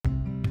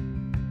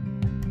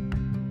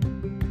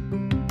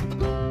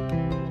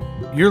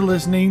You're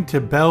listening to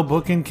Bell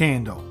Book and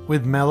Candle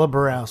with Mela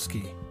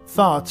Borowski.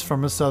 Thoughts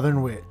from a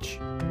Southern Witch.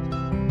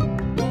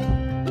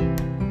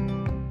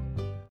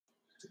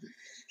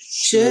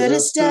 Should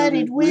have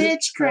studied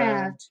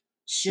witchcraft.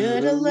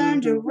 Should have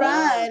learned to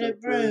ride a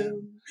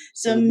broom.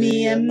 So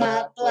me and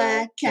my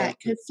black cat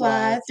could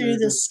fly through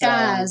the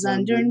skies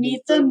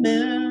underneath the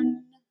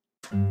moon.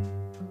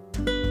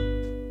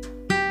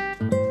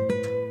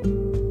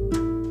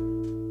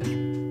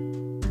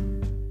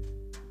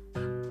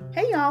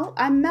 Hey y'all,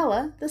 I'm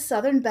Mela, the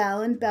Southern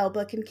Belle in Bell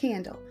Book and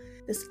Candle.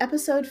 This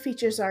episode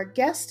features our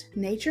guest,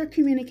 nature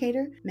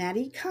communicator,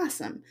 Maddie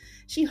Qasim.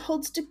 She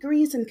holds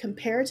degrees in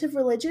comparative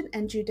religion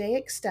and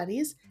Judaic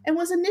studies and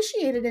was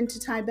initiated into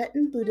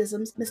Tibetan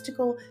Buddhism's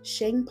mystical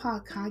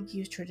Shengpa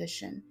Kagyu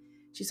tradition.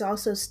 She's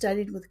also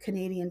studied with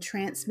Canadian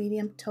trance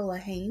medium Tola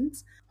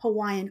Haynes,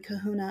 Hawaiian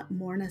kahuna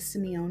Morna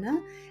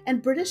Simeona,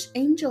 and British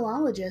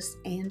angelologist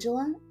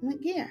Angela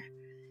McGeer.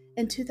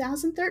 In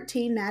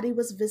 2013, Maddie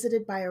was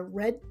visited by a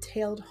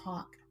red-tailed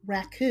hawk,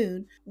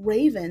 raccoon,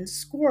 raven,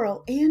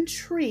 squirrel, and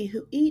tree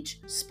who each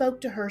spoke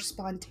to her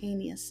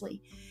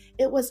spontaneously.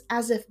 It was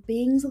as if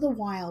beings of the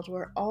wild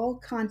were all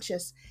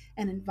conscious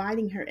and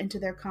inviting her into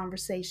their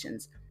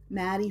conversations.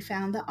 Maddie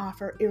found the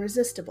offer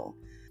irresistible.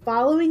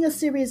 Following a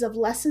series of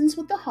lessons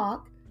with the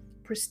hawk,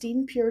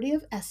 pristine purity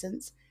of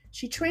essence,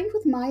 she trained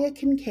with Maya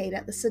Kincaid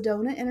at the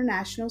Sedona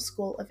International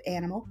School of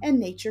Animal and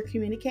Nature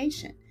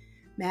Communication.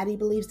 Maddie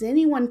believes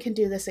anyone can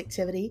do this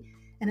activity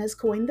and has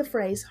coined the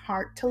phrase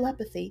heart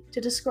telepathy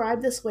to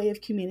describe this way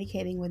of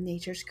communicating with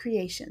nature's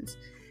creations.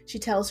 She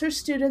tells her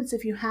students,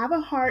 if you have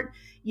a heart,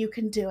 you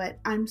can do it.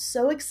 I'm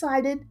so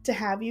excited to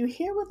have you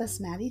here with us,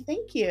 Maddie.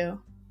 Thank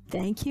you.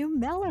 Thank you,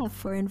 Mela,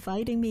 for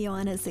inviting me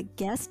on as a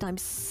guest. I'm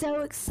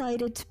so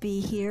excited to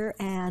be here,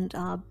 and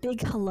a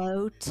big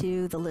hello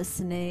to the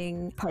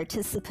listening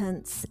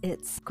participants.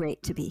 It's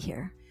great to be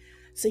here.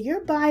 So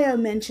your bio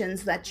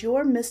mentions that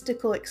your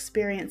mystical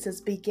experiences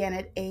began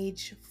at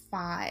age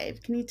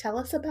 5. Can you tell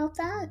us about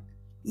that?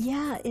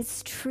 Yeah,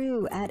 it's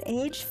true. At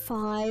age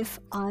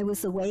 5, I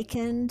was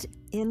awakened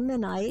in the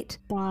night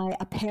by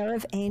a pair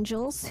of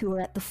angels who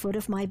were at the foot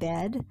of my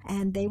bed,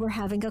 and they were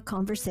having a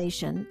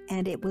conversation,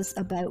 and it was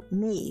about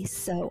me,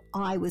 so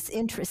I was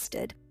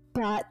interested.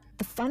 But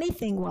the funny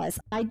thing was,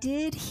 I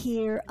did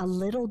hear a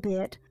little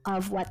bit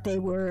of what they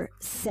were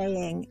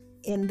saying,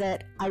 in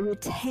that I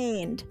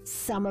retained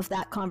some of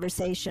that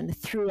conversation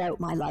throughout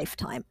my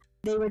lifetime.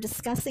 They were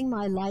discussing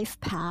my life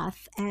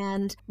path,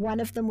 and one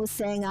of them was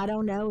saying, I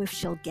don't know if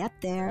she'll get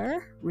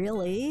there,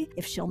 really,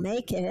 if she'll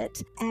make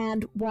it.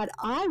 And what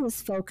I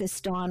was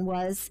focused on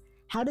was,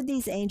 how did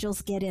these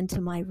angels get into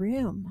my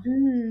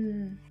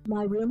room?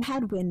 My room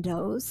had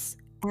windows,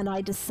 and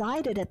I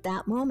decided at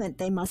that moment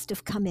they must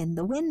have come in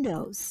the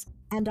windows.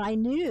 And I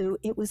knew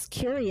it was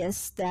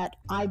curious that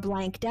I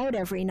blanked out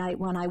every night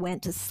when I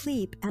went to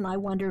sleep, and I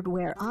wondered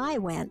where I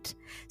went.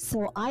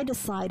 So I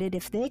decided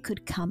if they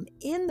could come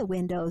in the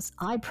windows,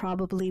 I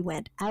probably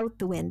went out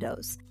the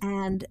windows.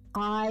 And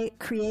I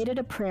created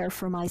a prayer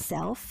for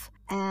myself.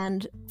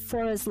 And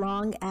for as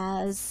long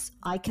as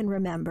I can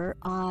remember,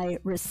 I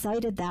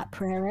recited that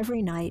prayer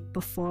every night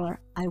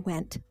before I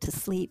went to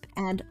sleep.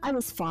 And I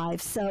was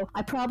 5, so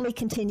I probably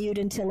continued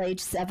until age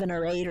 7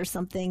 or 8 or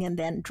something, and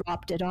then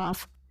dropped it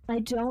off. I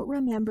don't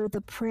remember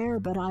the prayer,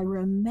 but I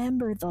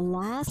remember the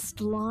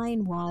last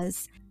line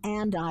was,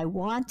 and I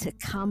want to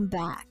come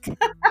back.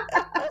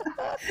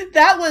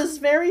 That was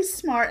very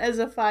smart as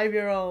a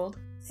 5-year-old.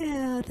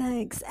 Yeah,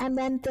 thanks. And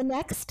then the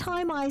next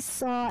time I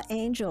saw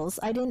angels,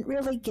 I didn't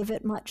really give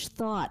it much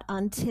thought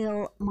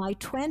until my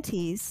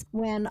 20s,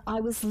 when I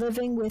was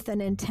living with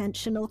an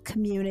intentional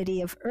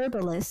community of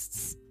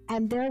herbalists,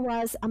 and there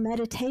was a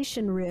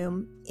meditation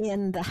room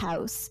in the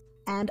house,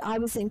 and I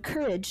was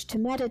encouraged to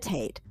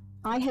meditate.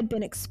 I had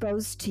been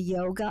exposed to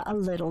yoga a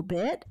little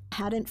bit,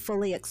 hadn't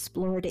fully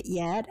explored it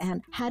yet,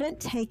 and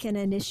hadn't taken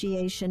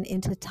initiation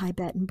into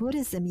Tibetan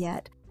Buddhism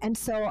yet. And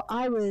so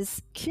I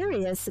was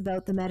curious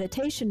about the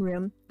meditation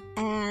room,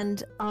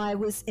 and I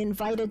was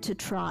invited to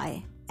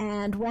try.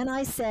 And when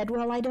I said,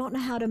 well, I don't know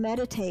how to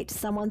meditate,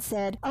 someone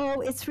said,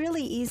 oh, it's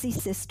really easy,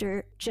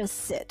 sister, just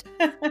sit.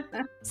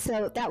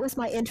 So that was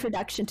my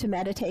introduction to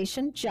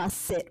meditation,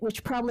 just sit,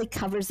 which probably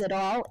covers it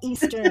all,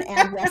 Eastern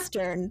and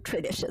Western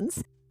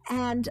traditions.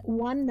 And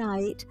one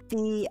night,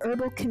 the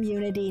herbal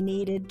community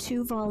needed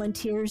 2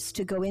 volunteers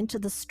to go into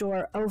the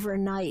store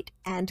overnight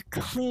and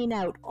clean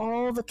out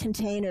all the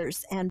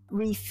containers and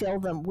refill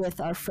them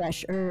with our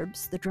fresh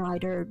herbs, the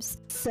dried herbs.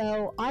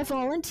 So I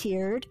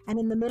volunteered, and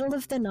in the middle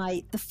of the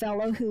night, the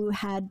fellow who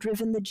had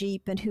driven the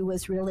Jeep and who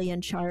was really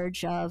in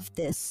charge of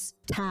this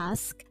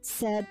task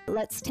said,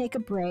 let's take a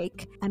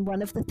break. And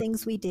one of the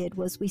things we did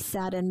was we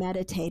sat and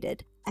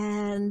meditated.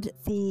 And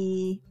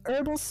the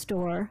herbal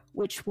store,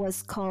 which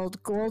was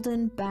called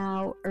Golden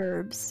Bough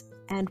Herbs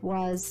and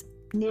was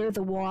near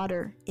the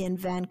water in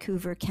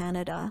Vancouver,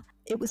 Canada,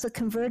 it was a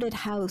converted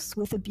house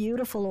with a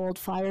beautiful old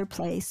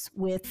fireplace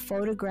with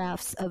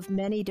photographs of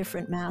many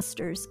different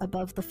masters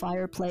above the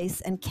fireplace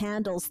and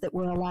candles that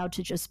were allowed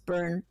to just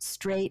burn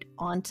straight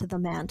onto the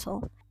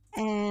mantle.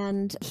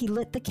 and he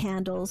lit the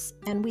candles,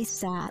 and we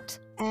sat,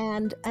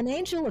 and an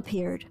angel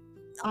appeared.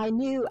 I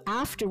knew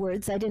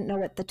afterwards, I didn't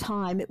know at the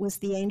time, it was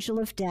the angel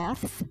of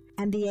death,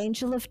 and the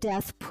angel of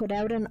death put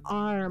out an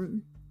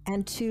arm,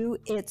 and to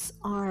its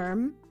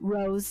arm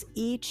rose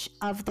each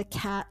of the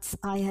cats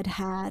I had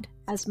had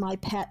as my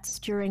pets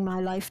during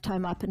my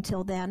lifetime up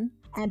until then.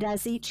 And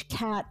as each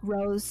cat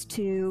rose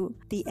to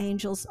the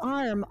angel's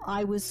arm,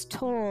 I was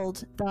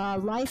told the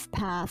life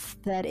path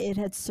that it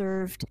had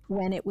served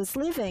when it was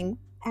living,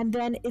 and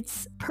then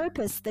its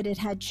purpose that it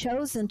had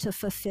chosen to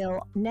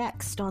fulfill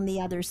next on the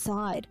other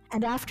side.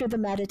 And after the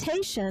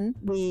meditation,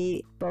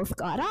 we both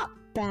got up,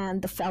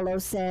 and the fellow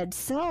said,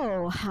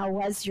 "So, how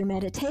was your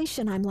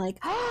meditation?" I'm like,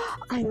 "Oh,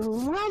 I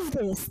love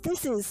this.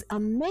 This is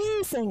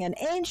amazing." An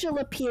angel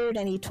appeared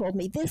and he told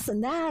me this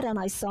and that, and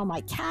I saw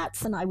my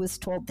cats and I was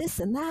told this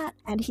and that.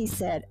 And he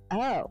said,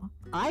 "Oh,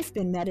 I've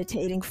been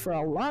meditating for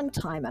a long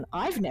time and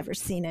I've never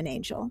seen an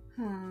angel."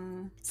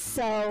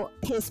 So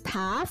his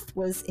path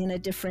was in a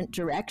different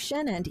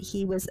direction, and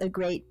he was a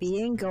great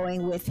being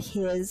going with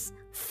his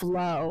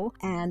flow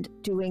and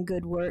doing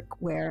good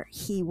work where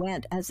he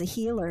went as a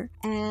healer.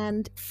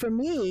 And for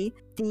me,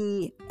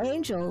 the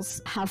angels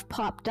have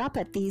popped up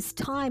at these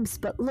times,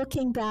 but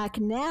looking back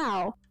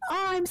now,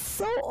 I'm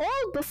so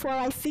old before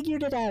I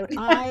figured it out.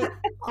 I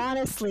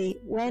honestly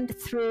went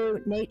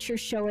through nature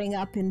showing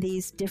up in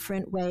these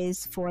different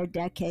ways for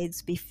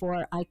decades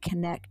before I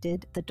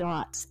connected the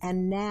dots.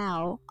 And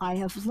now I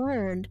have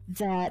learned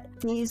that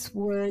these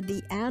were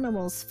the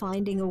animals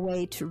finding a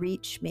way to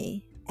reach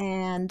me.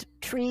 And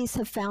trees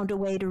have found a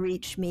way to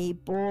reach me.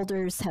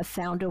 Boulders have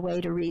found a way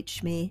to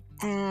reach me.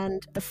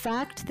 And the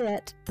fact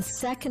that the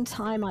second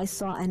time I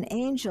saw an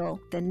angel,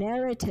 the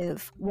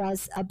narrative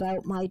was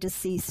about my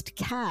deceased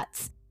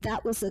cats,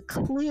 that was a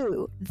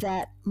clue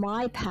that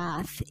my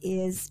path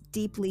is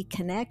deeply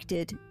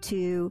connected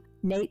to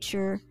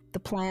nature, the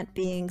plant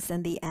beings,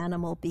 and the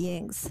animal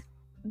beings.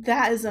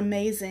 That is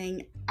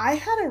amazing. I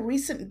had a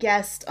recent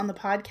guest on the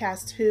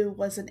podcast who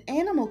was an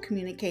animal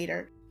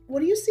communicator. What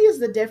do you see as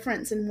the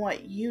difference in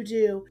what you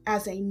do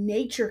as a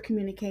nature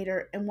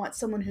communicator and what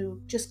someone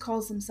who just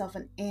calls themselves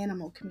an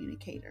animal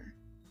communicator?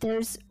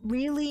 There's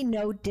really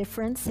no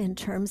difference in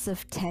terms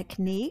of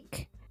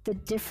technique. The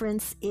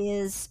difference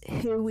is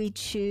who we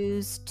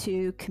choose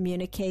to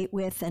communicate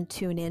with and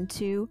tune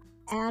into.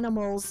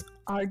 Animals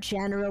are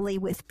generally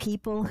with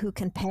people who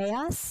can pay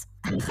us.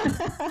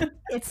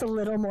 It's a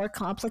little more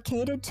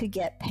complicated to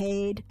get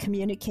paid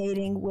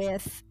communicating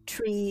with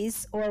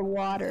trees or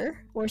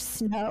water or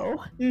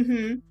snow.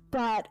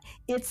 But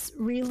it's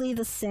really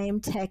the same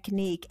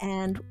technique.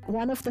 And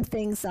one of the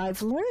things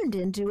I've learned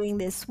in doing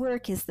this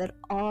work is that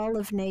all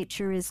of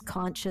nature is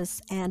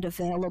conscious and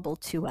available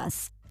to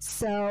us.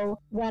 So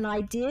when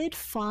I did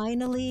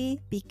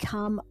finally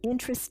become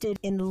interested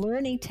in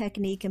learning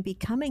technique and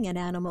becoming an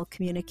animal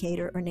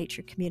communicator or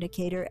nature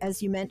communicator,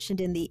 as you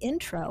mentioned in the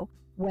intro,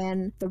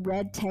 when the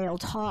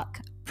red-tailed hawk,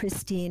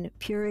 Pristine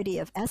Purity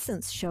of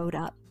Essence, showed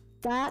up,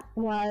 that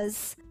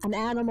was an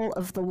animal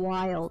of the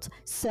wild.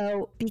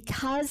 So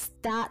because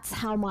that's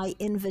how my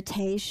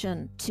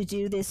invitation to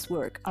do this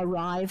work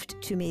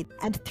arrived to me,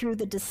 and through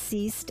the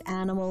deceased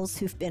animals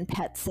who've been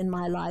pets in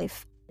my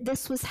life,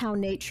 this was how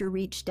nature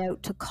reached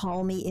out to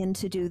call me in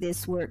to do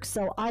this work.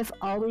 So I've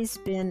always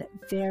been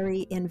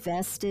very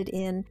invested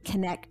in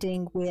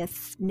connecting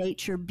with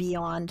nature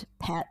beyond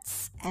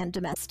pets and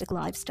domestic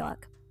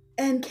livestock.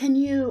 And can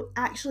you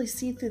actually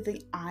see through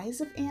the eyes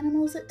of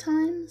animals at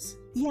times?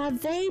 Yeah,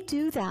 they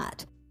do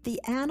that.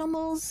 The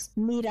animals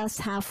meet us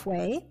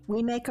halfway.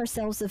 We make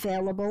ourselves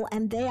available,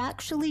 and they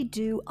actually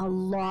do a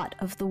lot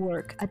of the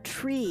work. A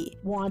tree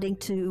wanting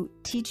to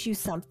teach you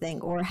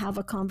something or have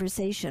a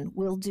conversation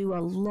will do a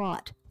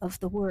lot of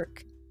the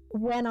work.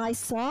 When I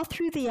saw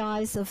through the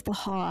eyes of the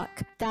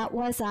hawk, that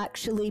was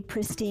actually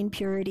Pristine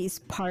Purity's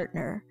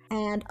partner.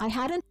 And I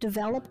hadn't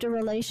developed a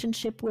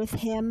relationship with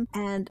him,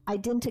 and I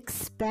didn't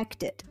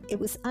expect it. It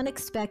was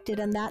unexpected,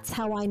 and that's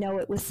how I know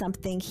it was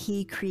something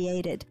he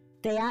created.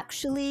 They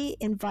actually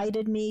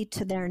invited me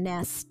to their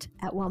nest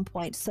at one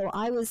point. So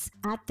I was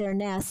at their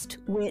nest,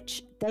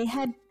 which they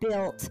had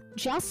built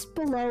just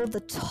below the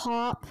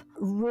top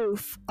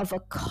roof of a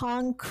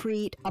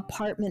concrete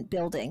apartment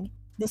building.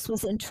 This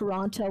was in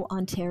Toronto,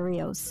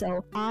 Ontario.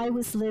 So I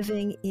was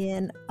living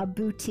in a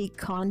boutique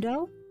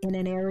condo in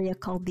an area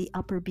called the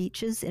Upper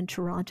Beaches in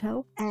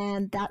Toronto,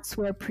 and that's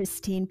where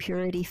Pristine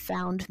Purity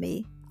found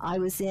me. I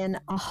was in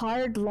a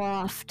hard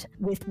loft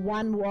with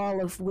one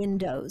wall of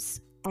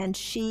windows, and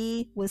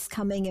she was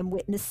coming and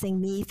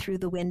witnessing me through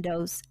the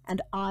windows,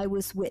 and I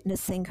was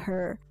witnessing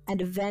her. And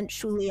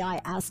eventually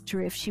I asked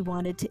her if she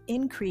wanted to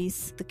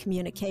increase the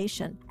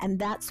communication. And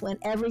that's when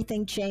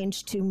everything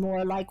changed to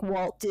more like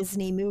Walt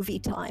Disney movie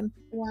time.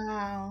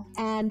 Wow.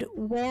 And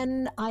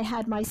when I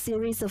had my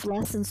series of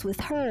lessons with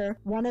her,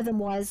 one of them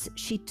was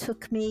she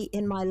took me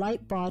in my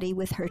light body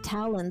with her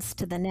talons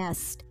to the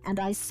nest. And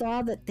I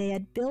saw that they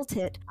had built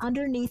it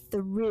underneath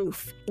the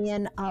roof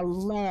in a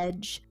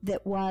ledge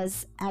that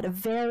was at a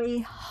very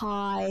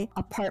high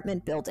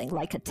apartment building,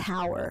 like a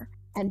tower.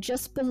 And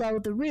just below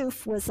the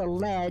roof was a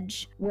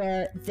ledge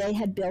where they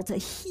had built a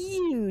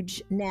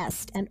huge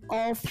nest, and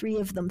all three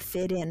of them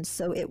fit in.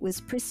 So it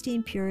was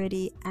Pristine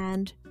Purity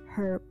and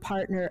her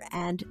partner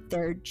and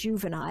their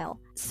juvenile.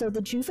 So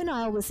the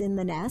juvenile was in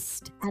the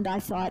nest, and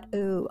I thought,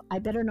 oh, I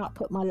better not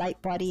put my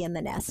light body in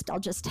the nest. I'll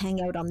just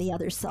hang out on the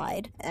other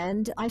side.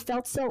 And I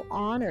felt so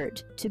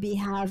honored to be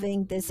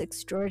having this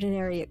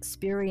extraordinary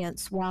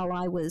experience while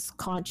I was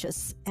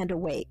conscious and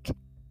awake.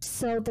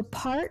 So the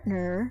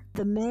partner,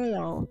 the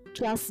male,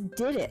 just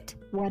did it.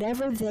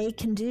 Whatever they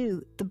can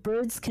do, the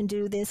birds can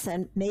do this,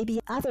 and maybe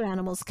other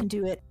animals can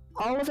do it.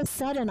 All of a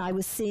sudden, I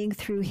was seeing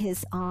through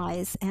his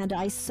eyes, and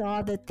I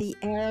saw that the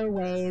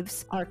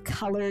airwaves are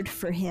colored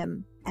for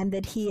him, and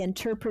that he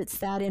interprets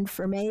that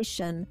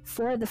information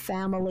for the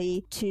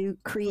family to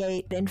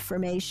create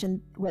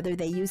information, whether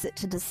they use it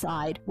to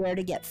decide where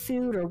to get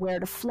food or where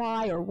to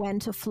fly or when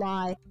to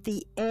fly.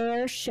 The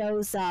air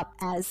shows up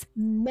as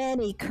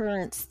many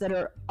currents that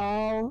are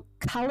all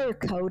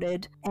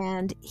color-coded,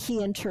 and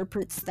he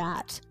interprets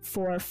that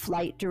for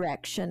flight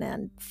direction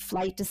and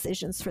flight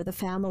decisions for the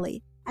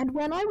family. And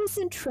when I was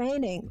in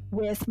training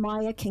with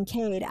Maya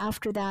Kincaid,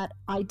 after that,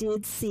 I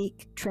did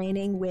seek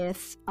training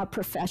with a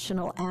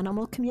professional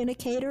animal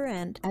communicator.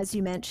 And as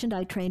you mentioned,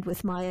 I trained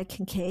with Maya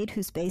Kincaid,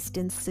 who's based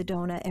in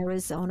Sedona,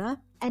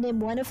 Arizona. And in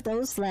one of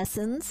those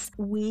lessons,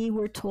 we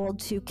were told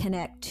to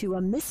connect to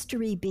a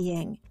mystery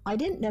being. I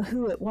didn't know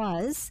who it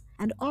was.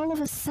 And all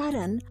of a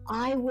sudden,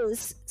 I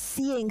was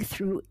seeing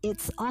through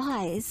its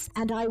eyes,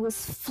 and I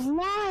was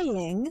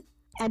flying.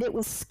 And it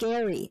was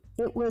scary.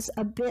 It was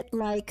a bit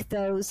like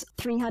those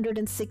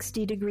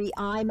 360-degree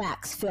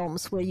IMAX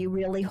films where you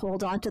really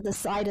hold onto the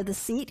side of the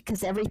seat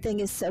because everything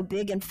is so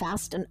big and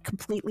fast and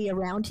completely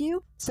around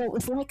you. So it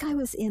was like I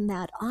was in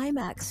that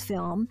IMAX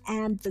film,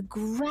 and the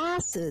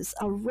grasses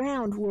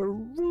around were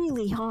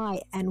really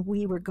high, and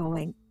we were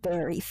going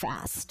very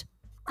fast.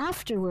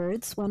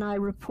 Afterwards, when I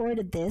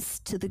reported this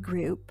to the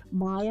group,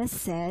 Maya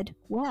said,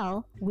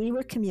 well, we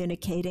were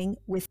communicating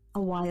with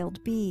a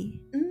wild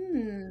bee.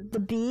 The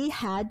bee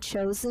had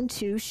chosen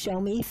to show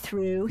me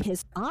through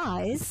his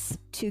eyes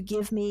to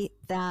give me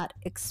that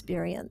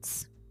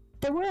experience.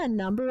 There were a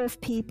number of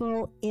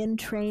people in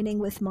training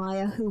with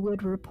Maya who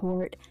would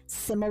report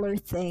similar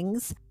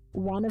things.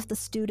 One of the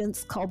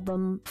students called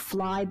them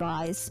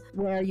flybys,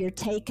 where you're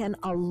taken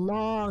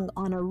along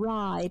on a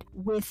ride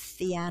with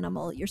the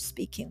animal you're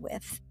speaking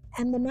with.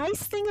 And the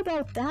nice thing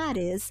about that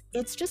is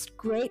it's just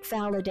great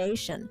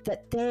validation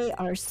that they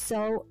are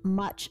so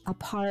much a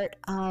part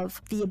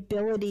of the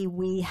ability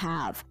we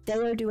have. They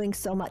are doing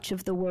so much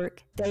of the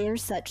work. They are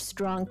such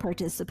strong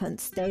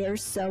participants. They are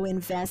so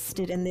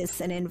invested in this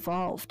and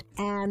involved.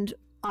 And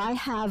I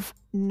have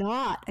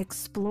not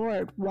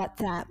explored what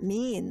that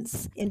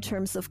means in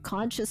terms of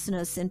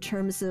consciousness, in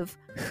terms of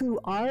who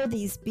are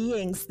these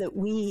beings that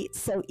we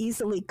so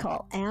easily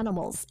call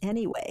animals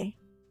anyway.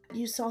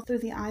 You saw through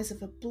the eyes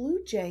of a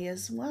blue jay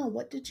as well.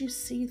 What did you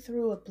see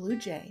through a blue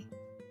jay?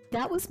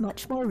 That was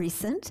much more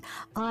recent.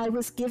 I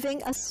was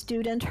giving a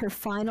student her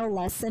final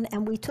lesson,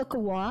 and we took a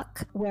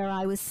walk where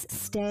I was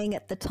staying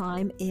at the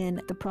time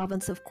in the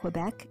province of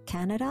Quebec,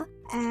 Canada.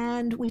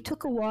 And we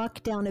took a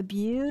walk down a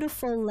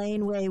beautiful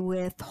laneway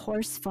with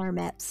horse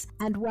farmettes.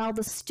 And while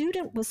the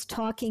student was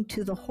talking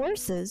to the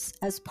horses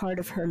as part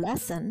of her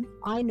lesson,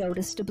 I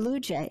noticed a blue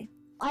jay.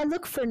 I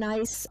look for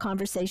nice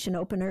conversation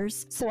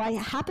openers, so I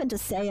happened to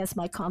say as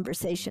my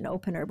conversation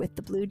opener with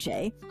the blue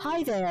jay,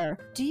 "Hi there,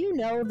 do you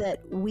know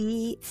that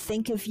we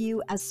think of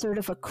you as sort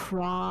of a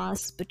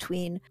cross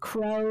between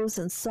crows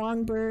and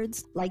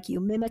songbirds, like you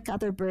mimic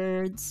other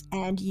birds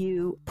and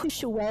you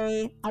push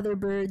away other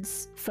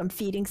birds from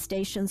feeding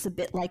stations a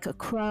bit like a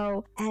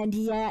crow, and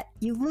yet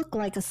you look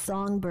like a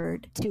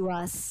songbird to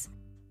us?"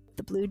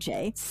 The blue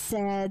jay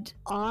said,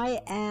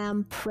 "I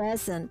am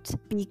present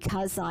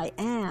because I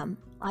am.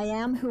 I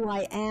am who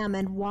I am,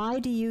 and why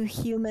do you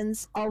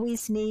humans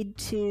always need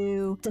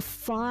to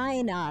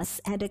define us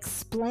and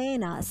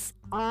explain us?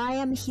 I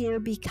am here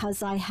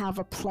because I have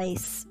a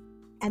place."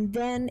 And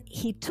then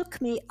he took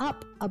me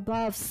up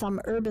above some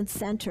urban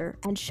center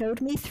and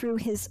showed me through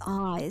his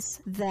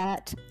eyes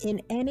that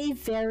in any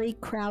very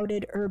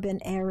crowded urban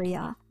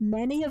area,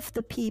 many of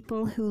the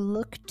people who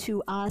look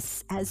to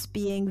us as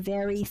being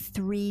very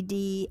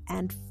 3D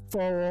and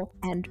full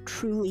and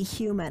truly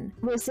human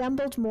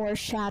resembled more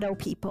shadow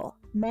people.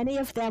 Many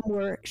of them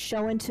were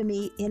shown to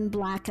me in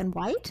black and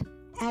white,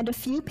 and a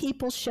few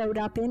people showed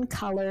up in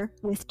color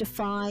with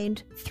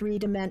defined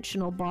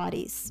three-dimensional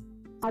bodies.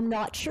 I'm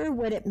not sure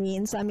what it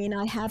means. I mean,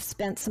 I have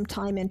spent some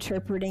time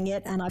interpreting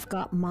it, and I've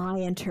got my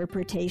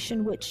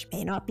interpretation, which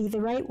may not be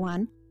the right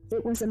one.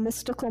 It was a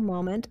mystical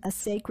moment, a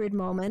sacred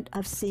moment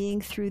of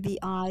seeing through the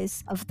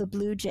eyes of the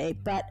blue jay.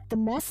 But the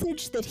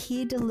message that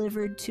he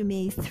delivered to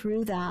me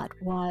through that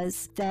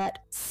was that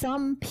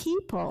some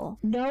people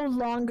no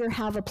longer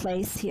have a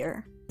place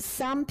here.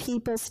 some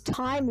people's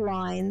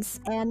timelines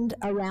end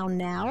around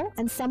now,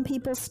 and some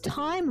people's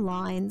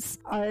timelines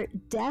are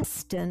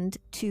destined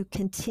to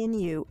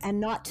continue, and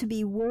not to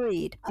be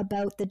worried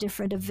about the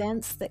different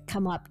events that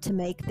come up to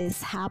make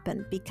this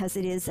happen, because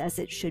it is as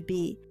it should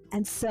be.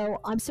 And so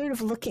I'm sort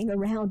of looking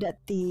around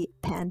at the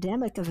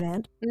pandemic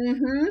event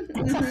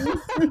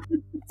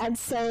and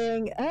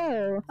saying,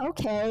 oh,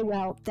 okay,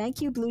 well,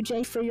 thank you, Blue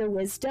Jay, for your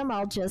wisdom.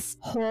 I'll just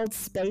hold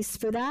space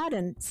for that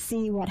and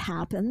see what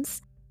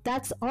happens.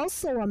 That's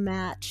also a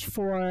match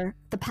for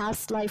the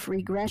past life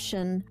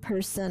regression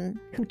person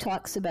who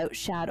talks about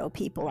shadow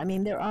people. I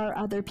mean, there are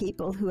other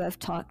people who have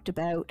talked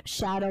about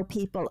shadow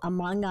people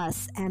among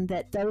us, and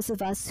that those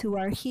of us who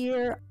are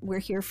here, we're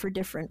here for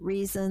different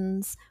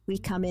reasons. We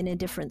come in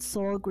different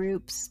soul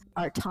groups.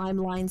 Our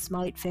timelines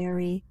might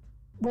vary.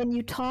 When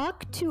you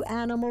talk to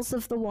animals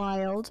of the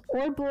wild,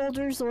 or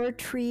boulders, or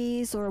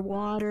trees, or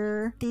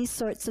water, these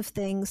sorts of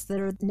things that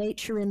are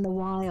nature in the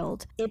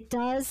wild, it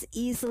does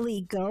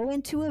easily go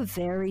into a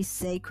very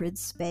sacred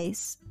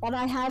space. But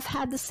I have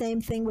had the same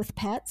thing with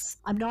pets.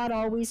 I'm not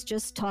always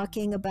just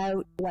talking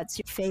about what's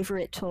your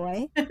favorite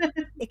toy.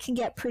 It can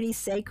get pretty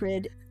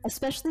sacred,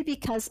 especially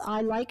because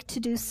I like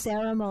to do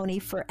ceremony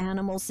for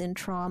animals in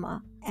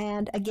trauma.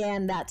 And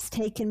again, that's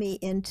taken me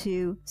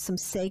into some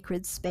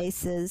sacred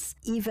spaces,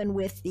 even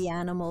with the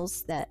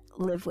animals that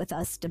live with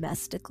us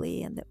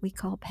domestically and that we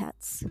call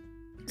pets.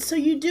 So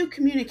you do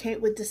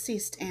communicate with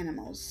deceased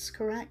animals,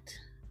 correct?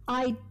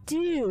 I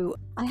do.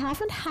 I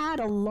haven't had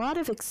a lot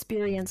of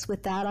experience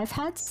with that. I've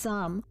had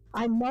some.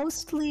 I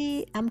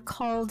mostly am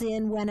called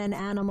in when an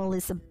animal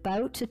is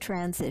about to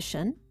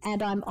transition,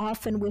 and I'm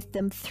often with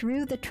them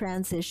through the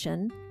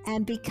transition.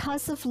 And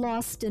because of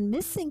lost and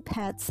missing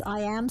pets,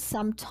 I am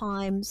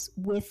sometimes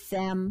with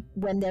them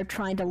when they're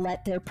trying to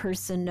let their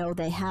person know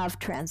they have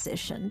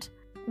transitioned.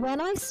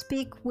 When I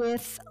speak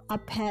with a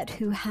pet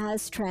who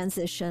has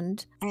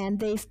transitioned and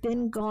they've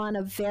been gone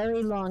a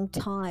very long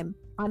time,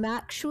 I'm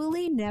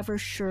actually never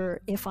sure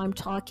if I'm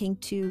talking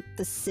to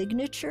the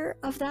signature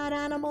of that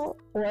animal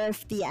or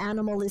if the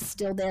animal is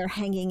still there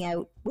hanging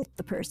out with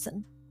the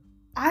person.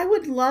 I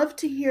would love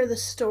to hear the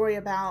story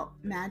about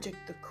Magic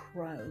the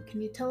Crow.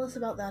 Can you tell us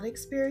about that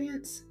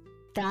experience?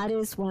 That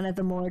is one of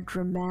the more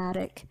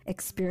dramatic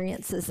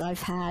experiences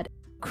I've had.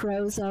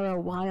 Crows are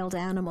a wild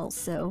animal,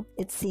 so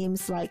it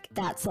seems like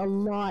that's a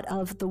lot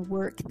of the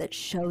work that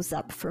shows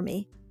up for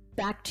me.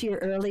 Back to your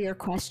earlier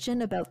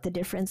question about the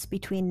difference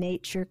between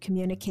nature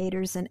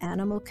communicators and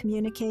animal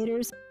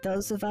communicators,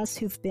 those of us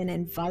who've been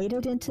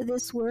invited into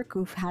this work,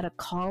 who've had a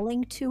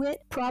calling to it,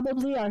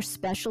 probably our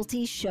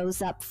specialty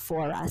shows up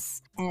for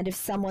us. And if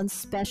someone's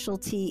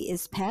specialty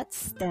is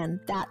pets, then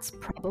that's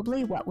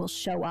probably what will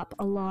show up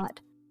a lot.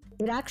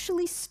 It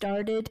actually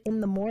started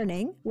in the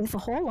morning with a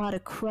whole lot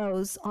of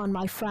crows on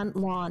my front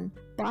lawn.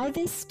 By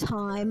this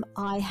time,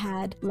 I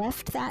had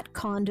left that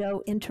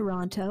condo in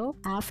Toronto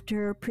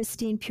after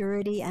Pristine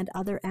Purity and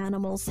other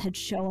animals had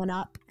shown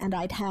up, and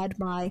I'd had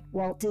my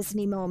Walt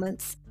Disney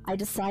moments. I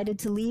decided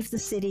to leave the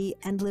city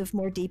and live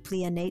more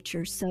deeply in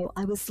nature. So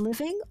I was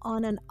living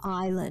on an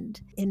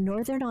island in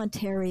northern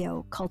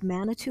Ontario called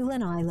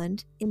Manitoulin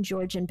Island in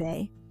Georgian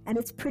Bay. And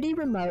it's pretty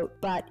remote,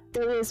 but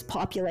there is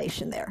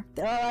population there.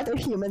 There are other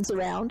humans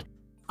around.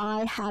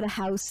 I had a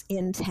house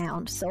in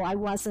town, so I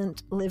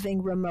wasn't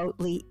living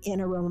remotely in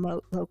a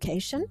remote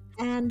location.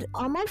 And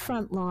on my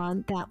front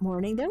lawn that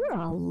morning, there were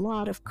a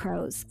lot of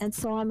crows. And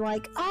so I'm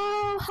like,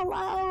 oh,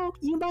 hello,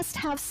 you must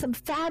have some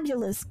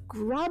fabulous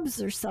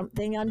grubs or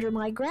something under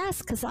my grass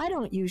because I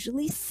don't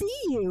usually see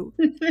you.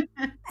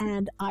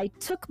 And I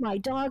took my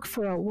dog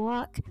for a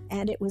walk,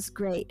 and it was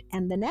great.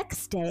 And the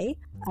next day,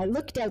 I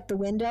looked out the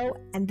window,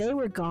 and they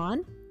were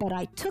gone. But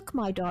I took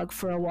my dog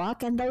for a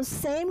walk, and those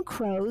same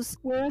crows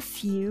were a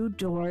few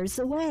doors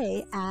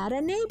away at a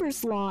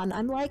neighbor's lawn.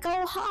 I'm like,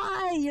 oh,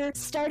 hi, you're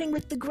starting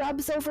with the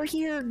grubs over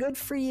here. Good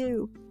for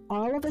you.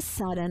 All of a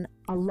sudden,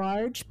 a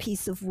large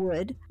piece of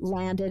wood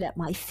landed at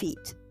my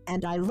feet.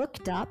 And I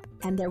looked up,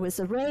 and there was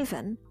a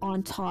raven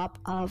on top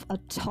of a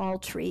tall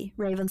tree.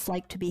 Ravens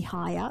like to be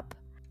high up.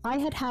 I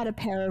had had a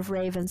pair of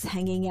ravens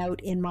hanging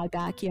out in my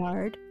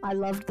backyard. I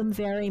loved them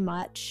very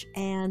much,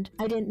 and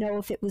I didn't know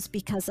if it was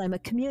because I'm a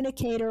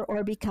communicator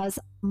or because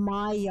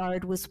my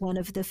yard was one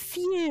of the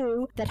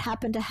few that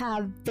happened to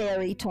have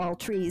very tall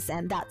trees,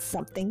 and that's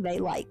something they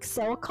like.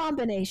 So a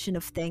combination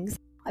of things.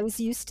 I was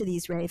used to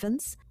these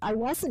ravens. I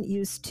wasn't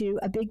used to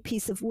a big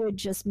piece of wood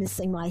just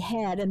missing my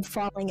head and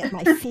falling at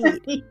my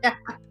feet. Yeah.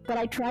 But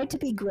I tried to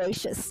be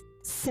gracious.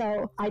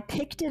 So I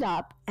picked it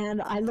up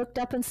and I looked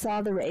up and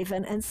saw the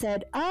raven and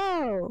said,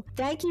 oh,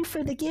 thank you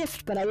for the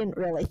gift, but I didn't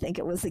really think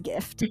it was a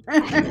gift.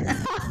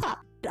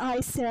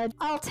 I said,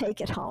 I'll take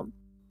it home.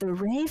 The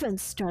raven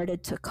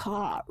started to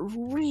caw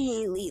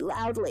really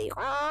loudly.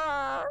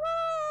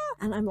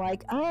 And I'm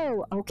like,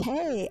 oh,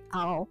 okay,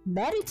 I'll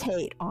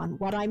meditate on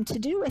what I'm to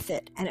do with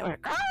it. And it went,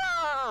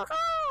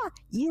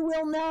 you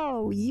will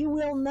know, you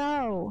will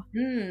know.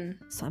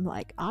 So I'm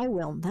like, I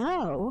will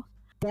know.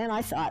 Then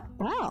I thought,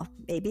 wow,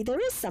 maybe there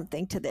is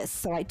something to this.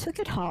 So I took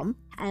it home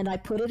and I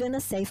put it in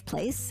a safe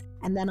place.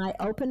 And then I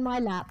opened my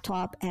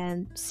laptop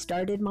and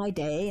started my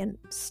day and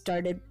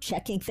started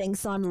checking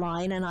things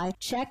online. And I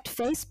checked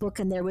Facebook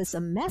and there was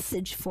a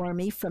message for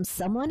me from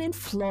someone in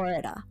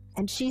Florida.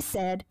 And she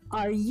said,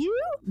 "Are you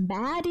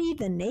Maddie,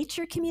 the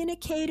nature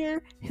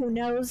communicator who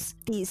knows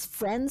these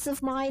friends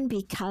of mine?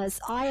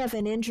 Because I have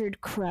an injured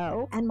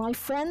crow and my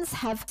friends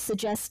have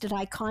suggested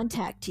I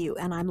contact you."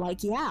 And I'm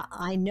like, "Yeah,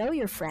 I know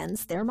your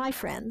friends. They're my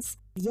friends.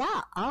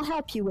 Yeah, I'll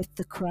help you with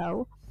the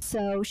crow."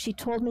 So she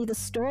told me the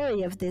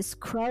story of this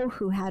crow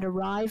who had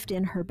arrived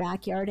in her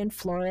backyard in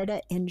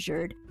Florida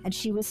injured, and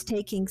she was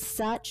taking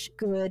such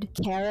good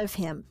care of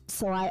him.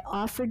 So I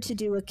offered to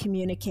do a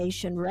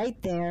communication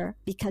right there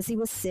because he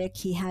was sick.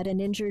 He had an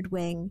injured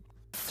wing.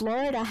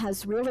 Florida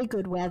has really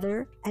good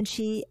weather, and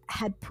she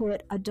had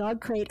put a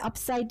dog crate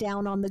upside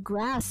down on the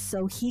grass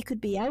so he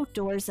could be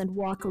outdoors and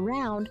walk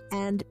around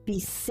and be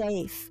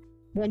safe.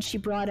 When she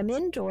brought him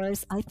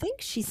indoors, I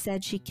think she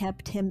said she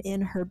kept him in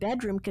her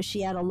bedroom because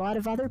she had a lot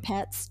of other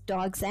pets,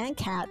 dogs and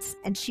cats,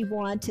 and she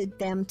wanted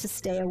them to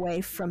stay away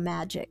from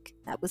Magic.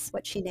 That was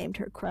what she named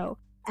her crow.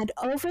 And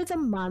over the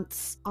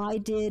months, I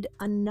did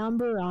a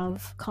number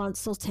of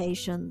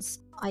consultations.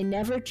 I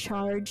never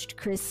charged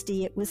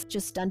Christy. It was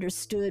just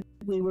understood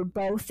we were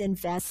both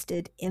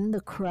invested in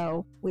the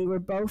crow. We were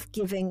both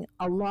giving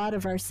a lot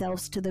of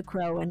ourselves to the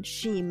crow, and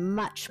she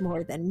much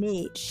more than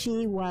me.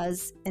 She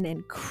was an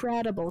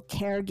incredible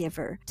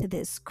caregiver to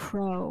this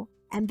crow.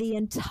 And the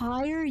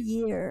entire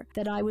year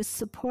that I was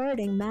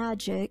supporting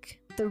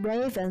Magic, the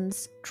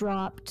ravens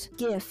dropped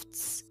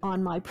gifts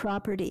on my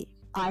property.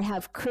 I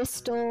have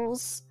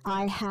crystals,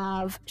 I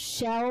have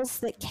shells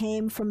that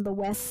came from the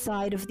west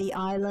side of the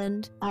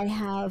island. I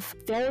have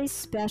very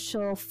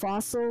special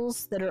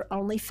fossils that are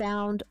only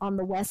found on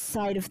the west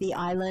side of the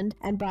island.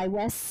 And by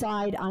west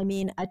side, I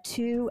mean a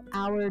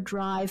 2-hour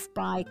drive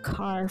by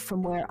car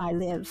from where I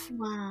live.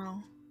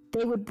 Wow.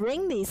 They would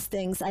bring these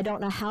things. I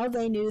don't know how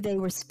they knew they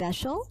were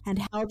special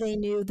and how they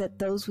knew that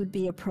those would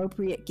be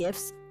appropriate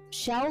gifts.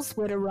 Shells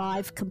would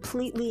arrive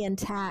completely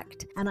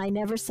intact, and I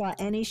never saw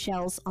any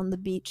shells on the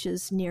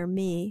beaches near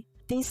me.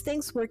 These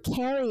things were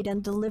carried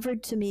and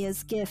delivered to me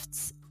as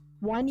gifts.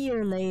 1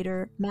 year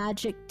later,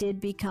 Magic did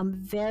become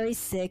very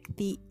sick.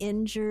 The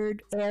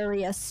injured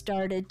area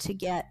started to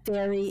get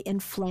very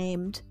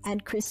inflamed,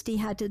 and Christy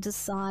had to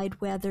decide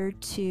whether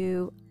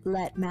to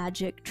let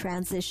Magic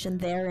transition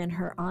there in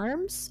her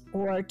arms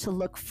or to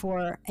look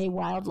for a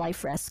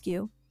wildlife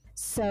rescue.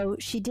 So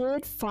she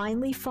did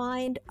finally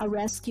find a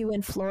rescue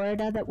in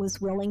Florida that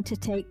was willing to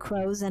take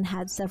crows and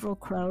had several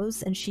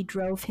crows, and she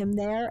drove him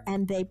there,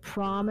 and they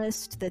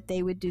promised that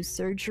they would do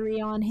surgery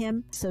on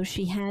him. So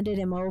she handed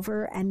him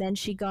over, and then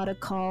she got a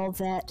call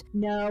that,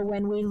 no,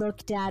 when we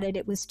looked at it,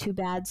 it was too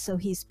bad, so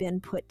he's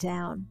been put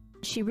down.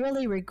 She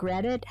really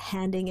regretted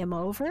handing him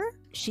over.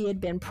 She had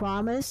been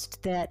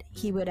promised that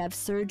he would have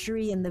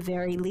surgery in the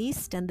very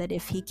least, and that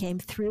if he came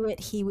through it,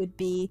 he would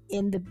be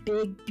in the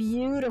big,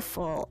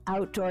 beautiful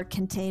outdoor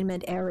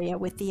containment area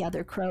with the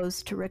other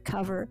crows to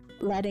recover,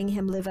 letting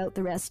him live out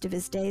the rest of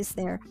his days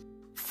there.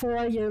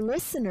 For your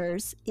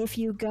listeners, if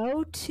you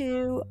go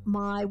to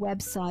my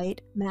website,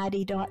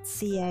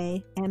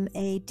 maddie.ca,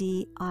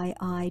 MADII.ca,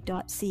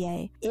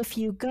 if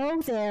you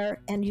go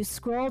there and you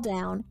scroll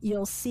down,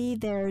 you'll see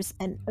there's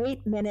an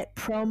 8-minute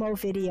promo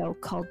video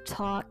called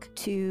Talk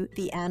to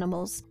the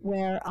Animals,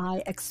 where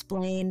I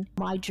explain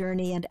my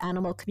journey and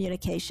animal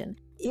communication.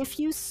 If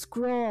you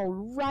scroll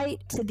right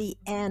to the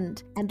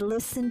end and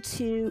listen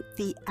to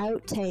the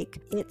outtake,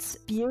 it's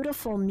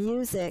beautiful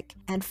music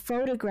and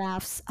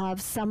photographs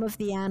of some of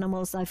the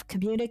animals I've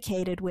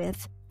communicated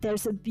with.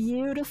 There's a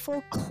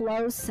beautiful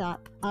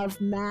close-up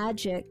of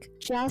Magic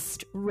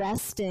just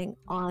resting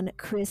on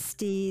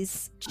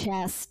Christy's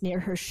chest near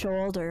her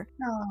shoulder.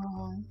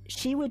 Oh.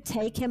 She would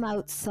take him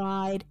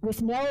outside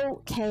with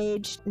no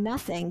cage,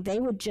 nothing. They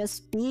would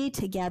just be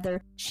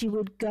together. She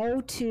would go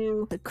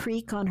to the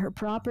creek on her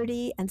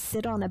property and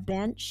sit on a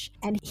bench,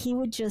 and he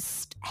would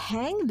just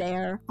hang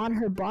there on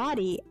her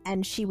body,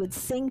 and she would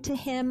sing to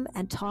him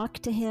and talk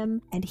to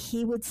him, and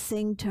he would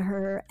sing to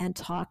her and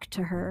talk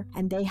to her,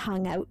 and they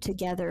hung out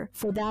together.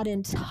 For that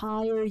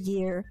entire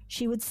year,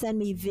 she would send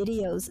me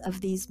videos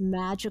of these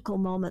magical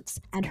moments,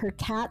 and her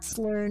cats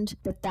learned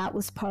that that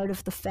was part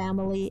of the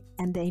family,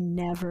 and they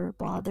never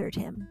bothered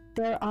him.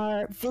 There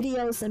are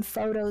videos and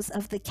photos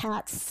of the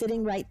cats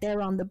sitting right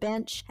there on the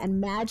bench, and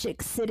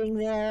Magic sitting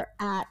there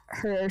at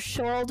her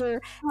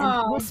shoulder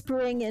and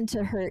whispering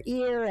into her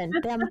ear, and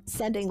them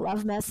sending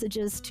love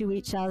messages to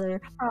each other.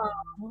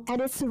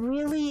 And it's a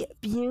really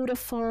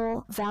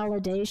beautiful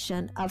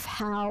validation of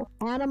how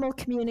animal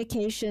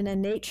communication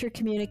and nature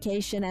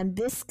communication and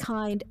this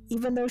kind,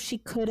 even though she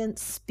couldn't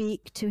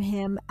speak to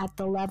him at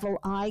the level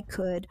I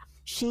could,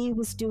 she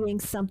was doing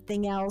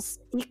something else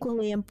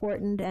equally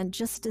important and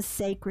just as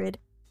sacred.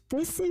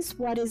 This is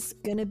what is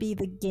going to be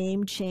the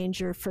game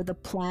changer for the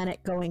planet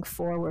going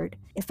forward.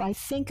 If I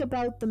think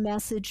about the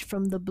message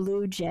from the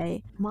Blue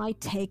Jay, my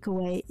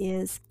takeaway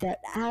is that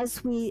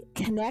as we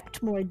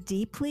connect more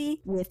deeply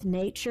with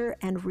nature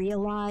and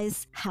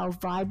realize how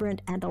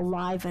vibrant and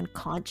alive and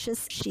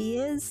conscious she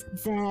is,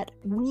 that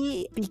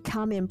we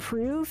become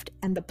improved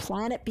and the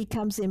planet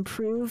becomes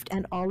improved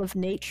and all of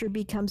nature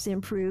becomes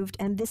improved.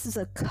 And this is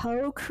a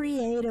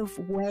co-creative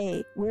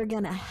way we're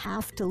going to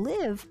have to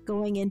live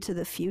going into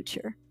the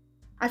future.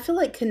 I feel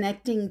like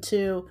connecting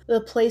to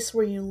the place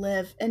where you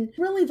live and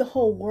really the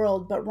whole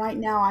world, but right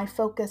now I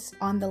focus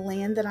on the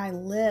land that I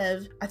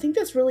live. I think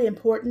that's really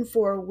important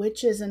for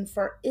witches and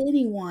for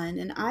anyone.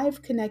 And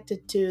I've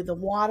connected to the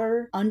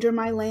water under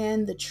my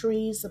land, the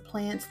trees, the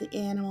plants, the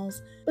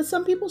animals. But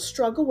some people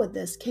struggle with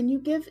this. Can you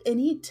give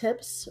any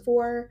tips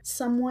for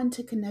someone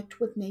to connect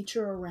with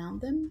nature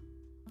around them?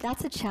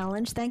 That's a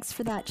challenge. Thanks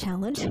for that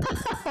challenge.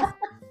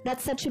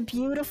 That's such a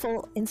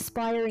beautiful,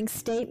 inspiring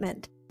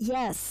statement.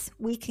 Yes,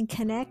 we can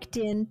connect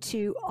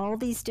into all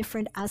these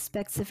different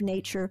aspects of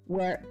nature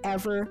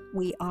wherever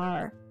we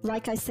are.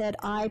 Like I said,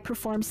 I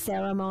perform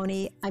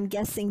ceremony. I'm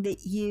guessing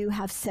that you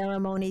have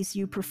ceremonies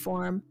you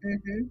perform.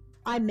 Mm-hmm.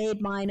 I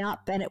made mine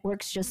up and it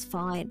works just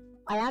fine.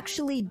 I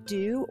actually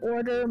do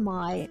order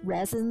my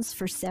resins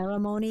for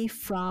ceremony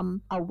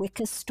from a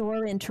Wicca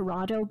store in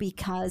Toronto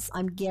because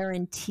I'm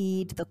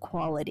guaranteed the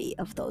quality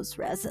of those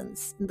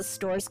resins. The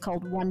store is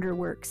called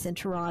Wonderworks in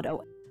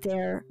Toronto.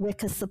 Their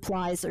Wicca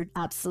supplies are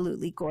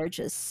absolutely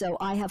gorgeous. So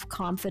I have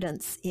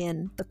confidence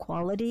in the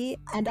quality.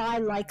 And I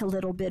like a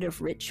little bit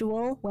of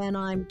ritual. When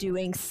I'm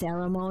doing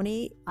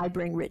ceremony, I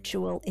bring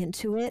ritual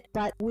into it.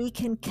 But we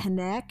can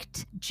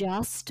connect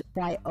just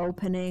by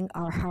opening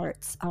our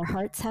hearts. Our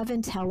hearts have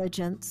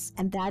intelligence,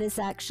 and that is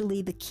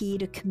actually the key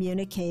to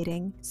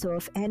communicating. So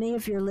if any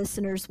of your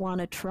listeners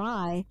want to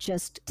try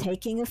just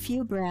taking a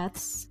few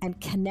breaths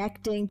and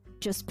connecting,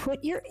 just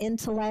put your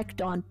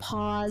intellect on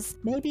pause.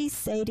 Maybe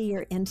say to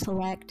your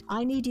intellect,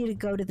 I need you to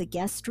go to the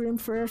guest room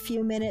for a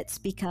few minutes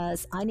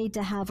because I need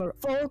to have a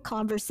full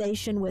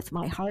conversation with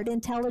my heart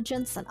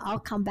intelligence, and I'll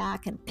come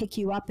back and pick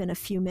you up in a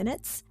few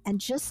minutes.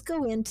 And just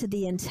go into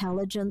the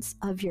intelligence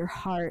of your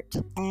heart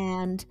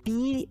and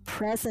be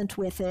present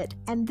with it.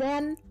 And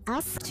then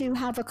ask to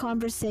have a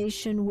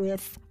conversation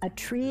with a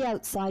tree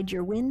outside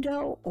your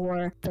window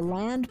or the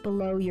land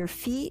below your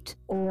feet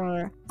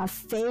or a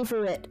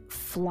favorite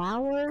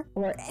flower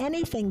or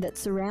anything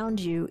that's around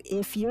you.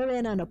 If you're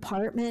in an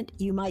apartment,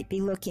 you might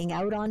be looking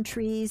out on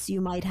trees,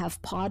 you might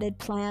have potted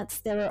plants.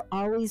 There are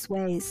always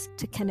ways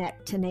to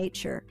connect to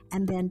nature,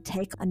 and then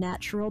take a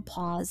natural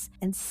pause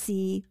and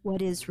see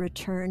what is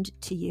returned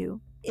to you.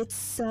 It's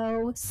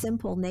so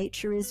simple.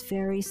 Nature is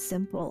very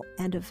simple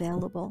and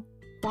available.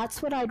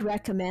 That's what I'd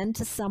recommend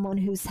to someone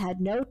who's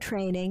had no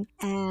training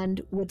and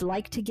would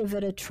like to give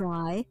it a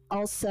try.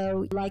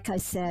 Also, like I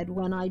said,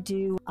 when I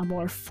do a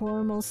more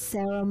formal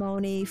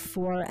ceremony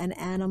for an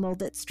animal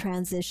that's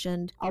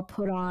transitioned, I'll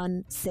put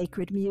on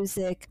sacred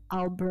music,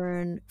 I'll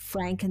burn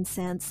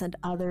frankincense and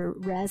other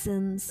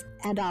resins,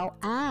 and I'll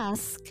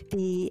ask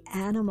the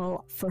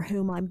animal for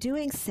whom I'm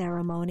doing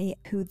ceremony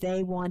who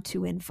they want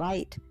to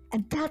invite.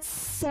 And that's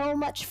so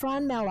much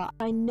fun, Mela.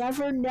 I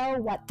never know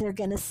what they're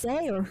going to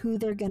say or who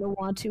they're going to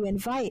want to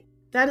invite.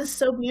 That is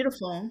so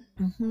beautiful.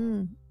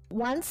 Mm-hmm.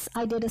 Once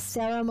I did a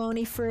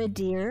ceremony for a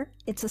deer.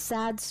 It's a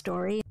sad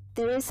story.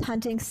 There is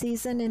hunting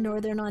season in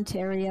Northern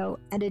Ontario,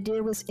 and a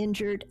deer was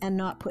injured and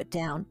not put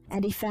down.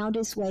 And he found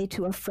his way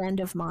to a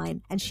friend of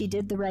mine, and she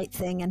did the right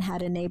thing and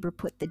had a neighbor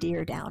put the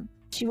deer down.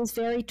 She was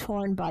very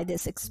torn by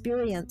this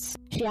experience.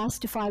 She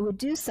asked if I would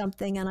do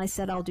something, and I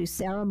said, I'll do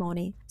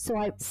ceremony. So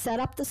I set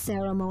up the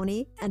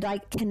ceremony, and I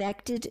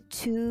connected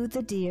to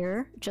the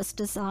deer,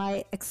 just as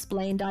I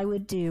explained I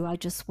would do. I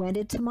just went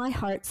into my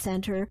heart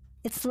center.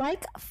 It's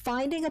like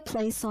finding a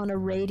place on a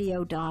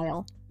radio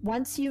dial.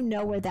 Once you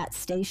know where that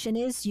station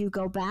is, you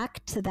go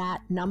back to that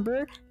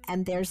number,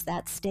 and there's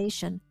that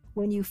station.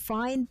 When you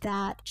find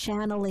that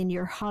channel in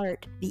your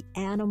heart, the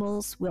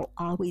animals will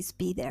always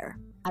be there.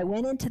 I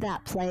went into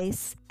that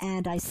place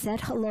and I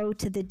said hello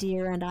to the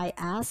deer, and I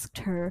asked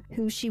her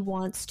who she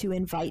wants to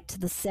invite to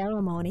the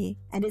ceremony.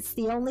 And it's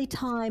the only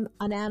time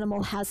an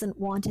animal hasn't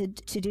wanted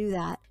to do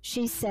that.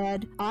 She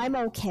said, I'm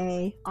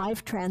okay.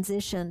 I've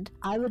transitioned.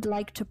 I would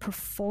like to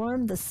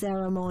perform the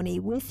ceremony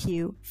with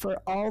you for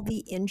all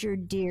the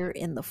injured deer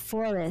in the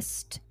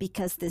forest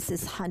because this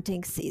is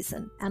hunting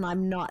season and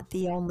I'm not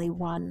the only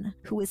one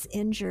who is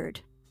injured.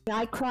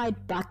 I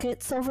cried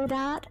buckets over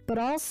that, but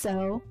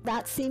also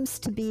that seems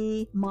to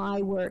be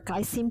my work.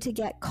 I seem to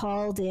get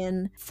called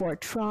in for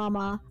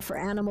trauma, for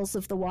animals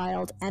of the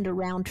wild, and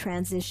around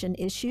transition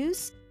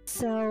issues.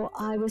 So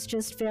I was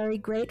just very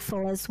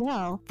grateful as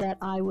well that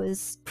I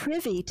was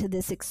privy to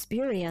this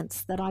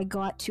experience, that I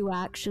got to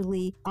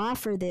actually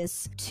offer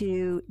this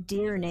to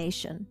Deer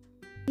Nation.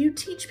 You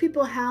teach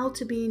people how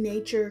to be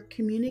nature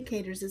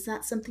communicators. Is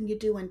that something you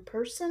do in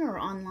person or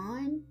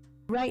online?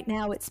 Right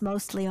now, it's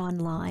mostly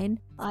online.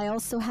 I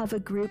also have a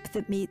group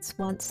that meets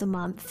once a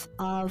month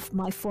of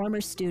my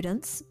former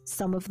students.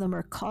 Some of them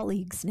are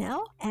colleagues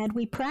now, and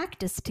we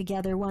practice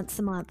together once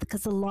a month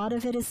because a lot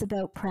of it is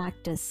about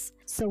practice.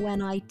 So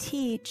when I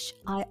teach,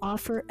 I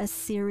offer a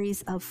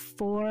series of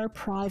 4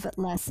 private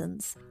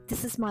lessons.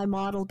 This is my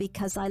model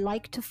because I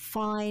like to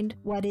find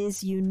what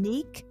is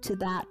unique to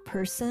that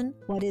person,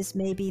 what is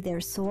maybe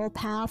their soul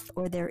path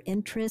or their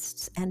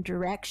interests and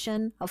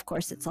direction. Of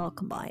course, it's all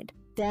combined.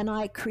 Then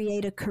I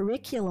create a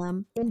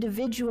curriculum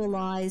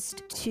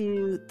individualized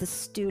to the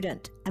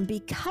student. And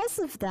because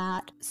of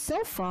that,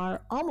 so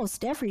far,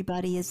 almost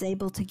everybody is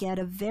able to get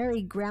a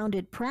very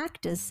grounded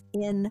practice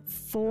in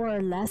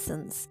 4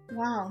 lessons.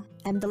 Wow.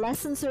 And the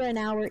lessons are an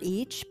hour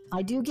each.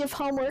 I do give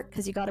homework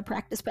because you got to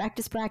practice,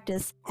 practice,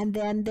 practice. And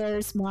then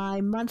there's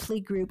my monthly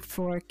group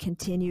for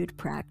continued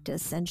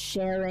practice and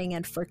sharing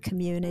and for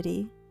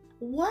community.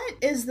 What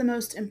is the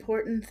most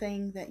important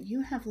thing that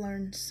you have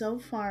learned so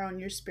far on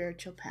your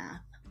spiritual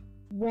path?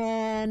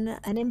 When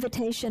an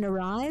invitation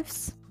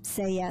arrives,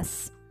 say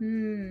yes.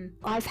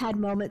 I've had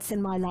moments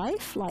in my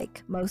life,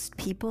 like most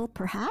people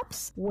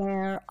perhaps,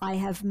 where I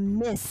have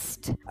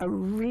missed a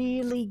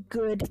really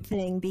good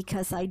thing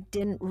because I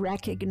didn't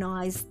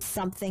recognize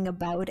something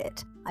about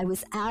it. I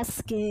was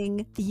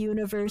asking the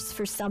universe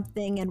for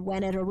something, and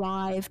when it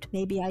arrived,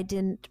 maybe I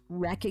didn't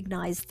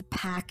recognize the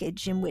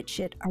package in which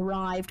it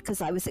arrived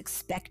because I was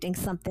expecting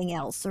something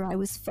else or I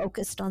was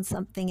focused on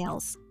something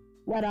else.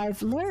 What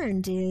I've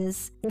learned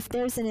is if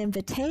there's an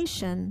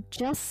invitation,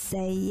 just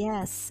say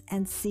yes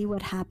and see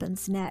what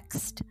happens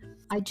next.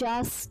 I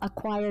just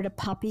acquired a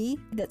puppy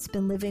that's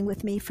been living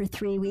with me for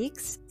 3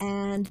 weeks,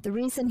 and the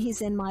reason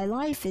he's in my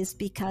life is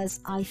because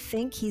I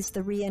think he's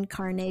the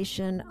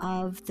reincarnation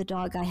of the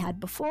dog I had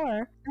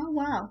before. Oh,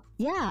 wow.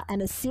 Yeah,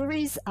 and a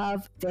series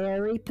of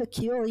very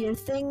peculiar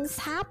things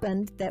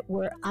happened that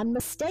were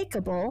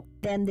unmistakable.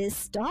 Then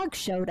this dog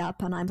showed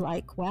up, and I'm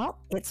like, well,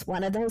 it's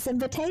one of those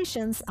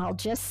invitations. I'll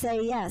just say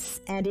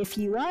yes. And if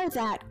you are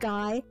that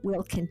guy,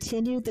 we'll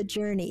continue the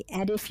journey.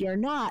 And if you're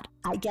not,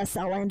 I guess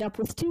I'll end up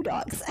with 2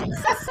 dogs.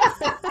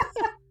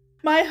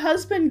 My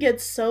husband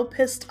gets so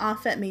pissed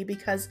off at me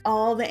because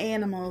all the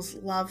animals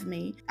love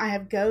me. I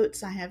have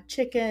goats, I have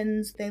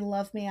chickens, they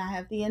love me. I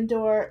have the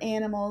indoor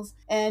animals,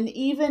 and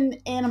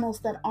even animals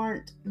that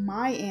aren't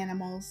my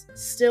animals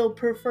still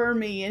prefer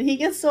me. And he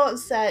gets so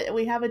upset.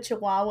 We have a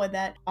Chihuahua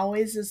that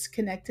always is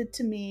connected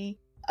to me.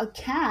 A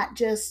cat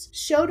just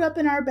showed up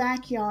in our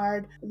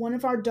backyard. One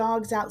of our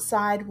dogs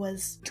outside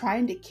was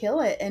trying to kill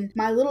it, and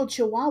my little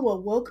Chihuahua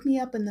woke me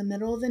up in the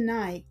middle of the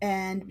night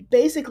and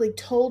basically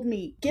told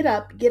me, get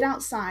up, get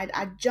outside.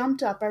 I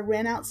jumped up, I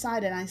ran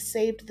outside, and I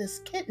saved this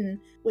kitten,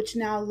 which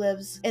now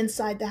lives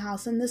inside the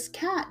house. And this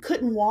cat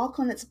couldn't walk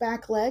on its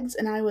back legs,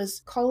 and I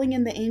was calling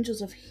in the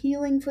angels of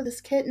healing for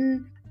this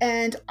kitten.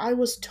 And I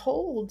was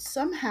told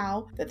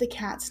somehow that the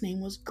cat's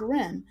name was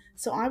Grim.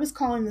 So I was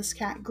calling this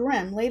cat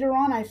Grim. Later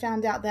on, I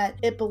found out that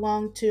it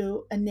belonged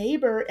to a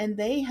neighbor and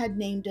they had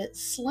named it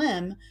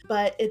Slim,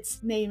 but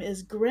its name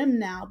is Grim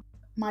now.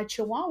 My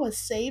Chihuahua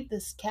saved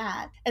this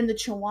cat, and the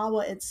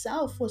Chihuahua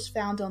itself was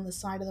found on the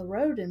side of the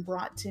road and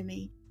brought to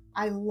me.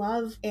 I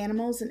love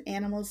animals and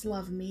animals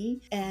love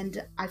me,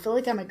 and I feel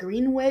like I'm a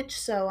green witch,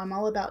 so I'm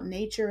all about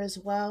nature as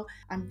well.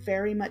 I'm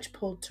very much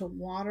pulled to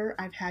water.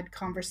 I've had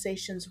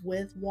conversations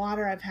with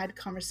water. I've had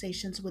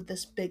conversations with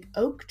this big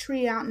oak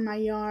tree out in my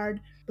yard.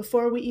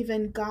 Before we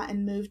even got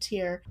and moved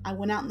here, I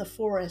went out in the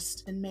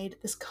forest and made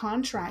this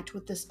contract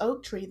with this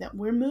oak tree that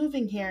we're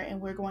moving here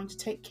and we're going to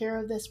take care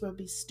of this. We'll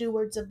be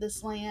stewards of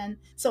this land.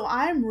 So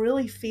I'm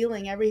really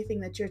feeling everything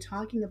that you're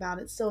talking about.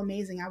 It's so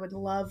amazing. I would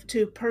love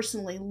to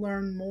personally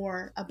learn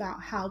more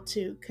about how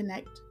to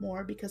connect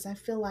more because I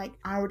feel like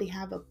I already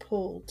have a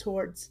pull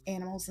towards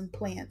animals and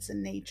plants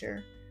and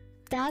nature.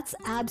 That's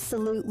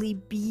absolutely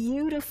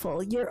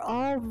beautiful. You're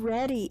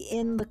already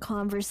in the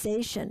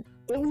conversation.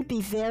 It would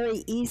be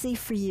very easy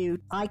for you.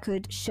 I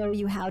could show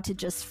you how to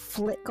just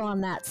flick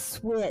on that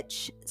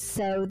switch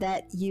so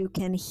that you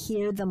can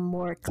hear them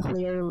more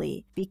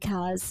clearly,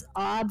 because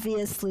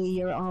obviously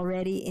you're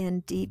already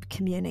in deep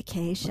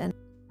communication.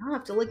 I'll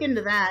have to look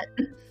into that.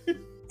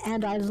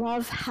 And I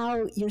love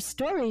how your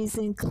stories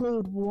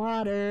include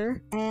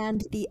water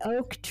and the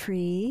oak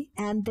tree,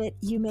 and that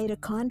you made a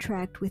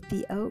contract with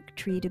the oak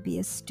tree to be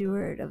a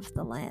steward of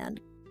the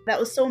land. That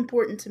was so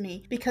important to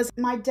me because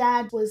my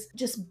dad was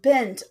just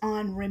bent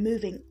on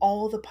removing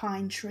all the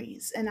pine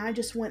trees. And I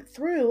just went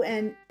through,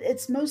 and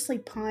it's mostly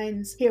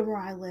pines here where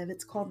I live.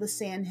 It's called the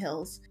Sand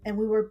Hills. And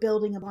we were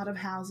building a lot of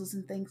houses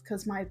and things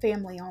because my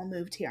family all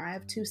moved here. I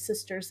have 2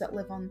 sisters that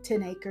live on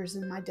 10 acres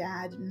and my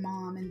dad and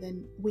mom, and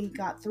then we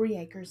got 3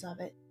 acres of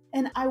it.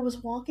 And I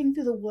was walking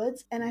through the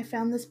woods and I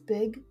found this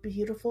big,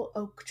 beautiful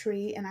oak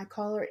tree, and I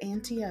call her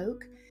Auntie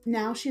Oak.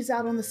 Now she's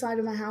out on the side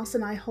of my house,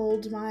 and I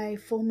hold my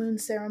full moon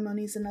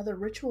ceremonies and other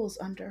rituals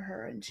under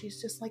her, and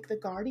she's just like the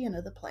guardian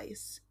of the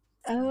place.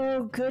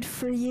 Oh, good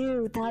for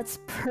you. That's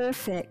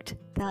perfect.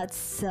 That's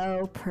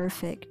so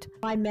perfect.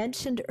 I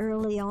mentioned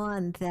early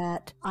on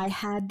that I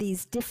had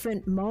these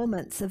different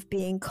moments of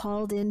being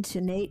called into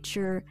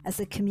nature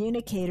as a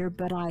communicator,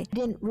 but I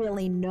didn't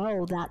really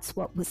know that's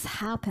what was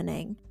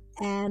happening.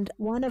 And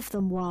one of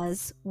them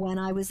was when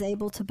I was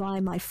able to buy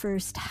my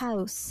first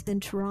house in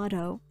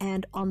Toronto,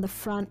 and on the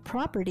front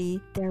property,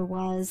 there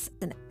was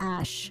an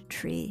ash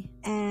tree.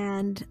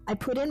 And I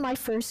put in my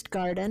first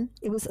garden.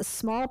 It was a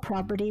small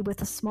property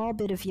with a small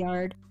bit of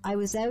yard. I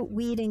was out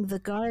weeding the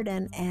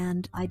garden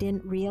and I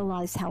didn't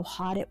realize how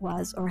hot it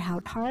was or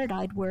how hard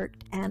I'd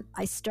worked. And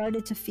I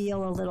started to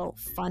feel a little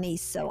funny,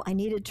 so I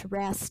needed to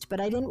rest, but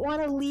I didn't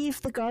want to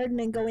leave the garden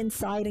and go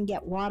inside and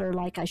get water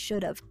like I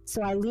should have.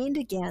 So I leaned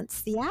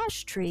against the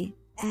ash tree.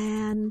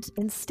 And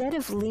instead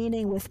of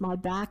leaning with my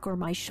back or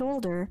my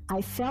shoulder,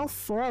 I fell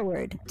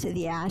forward to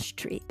the ash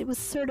tree. It was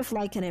sort of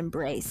like an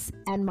embrace,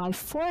 and my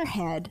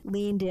forehead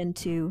leaned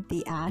into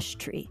the ash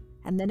tree.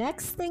 And the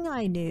next thing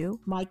I knew,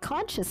 my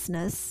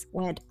consciousness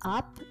went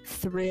up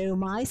through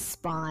my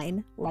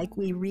spine, like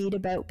we read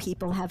about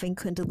people having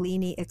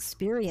Kundalini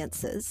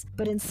experiences.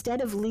 But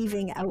instead of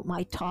leaving out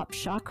my top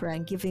chakra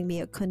and giving me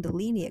a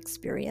Kundalini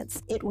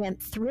experience, it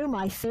went through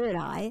my third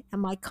eye,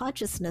 and my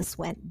consciousness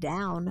went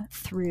down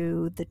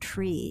through the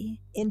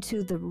tree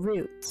into the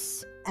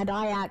roots. And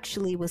I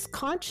actually was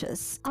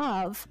conscious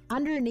of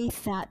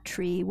underneath that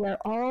tree where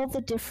all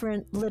the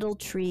different little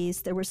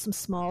trees, there were some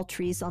small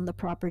trees on the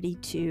property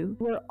too,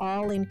 were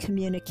all in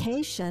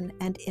communication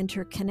and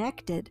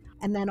interconnected.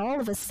 And then all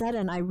of a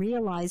sudden I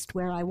realized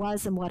where I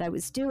was and what I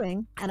was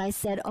doing. And I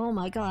said, oh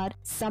my God,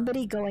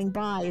 somebody going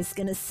by is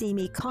going to see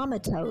me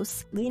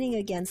comatose, leaning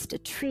against a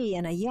tree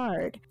in a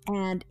yard.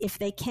 And if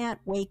they can't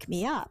wake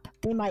me up,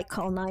 they might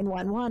call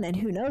 911, and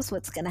who knows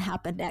what's going to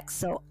happen next.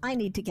 So I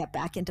need to get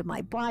back into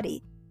my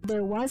body.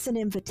 There was an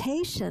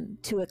invitation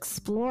to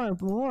explore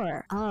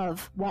more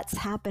of what's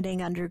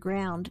happening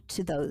underground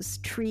to those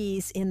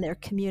trees in their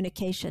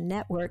communication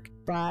network.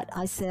 But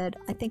I said,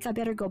 I think I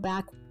better go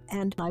back.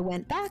 And I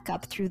went back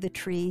up through the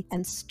tree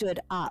and stood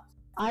up.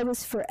 I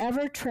was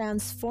forever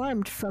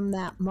transformed from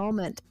that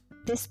moment.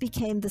 This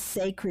became the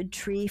sacred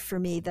tree for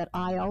me that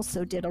I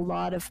also did a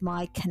lot of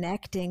my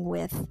connecting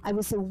with. I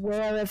was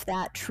aware of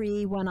that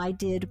tree when I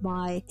did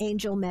my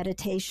angel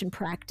meditation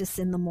practice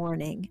in the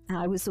morning.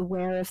 I was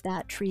aware of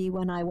that tree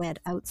when I went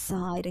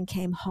outside and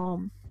came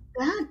home.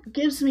 That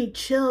gives me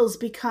chills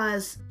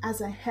because as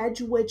a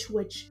hedge witch,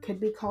 which could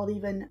be called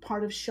even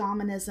part of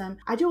shamanism,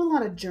 I do a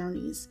lot of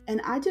journeys.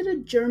 And I did a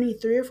journey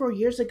 3 or 4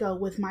 years ago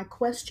with my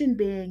question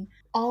being,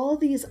 all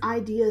these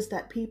ideas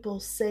that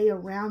people say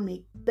around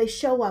me, they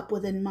show up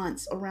within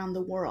months around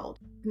the world.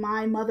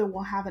 My mother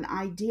will have an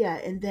idea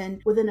and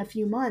then within a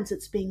few months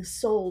it's being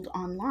sold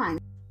online.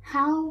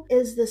 How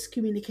is this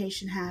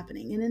communication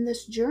happening? And in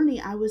this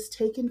journey, I was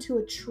taken to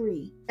a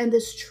tree, and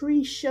this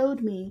tree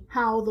showed me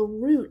how the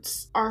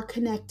roots are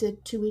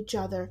connected to each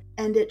other.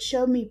 And it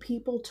showed me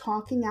people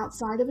talking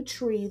outside of a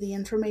tree, the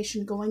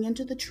information going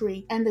into the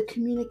tree, and the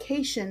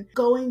communication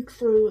going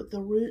through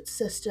the root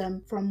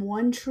system from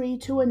one tree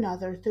to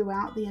another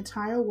throughout the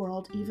entire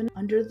world, even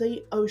under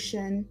the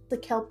ocean, the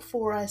kelp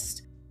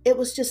forest. It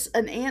was just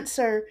an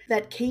answer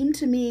that came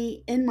to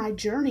me in my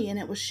journey, and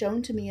it was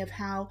shown to me of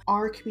how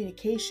our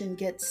communication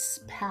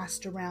gets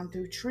passed around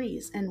through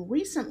trees. And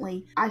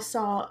recently I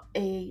saw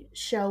a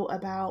show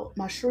about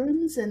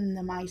mushrooms and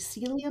the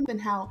mycelium and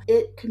how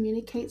it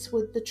communicates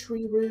with the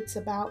tree roots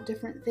about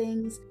different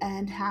things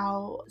and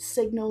how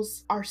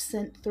signals are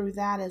sent through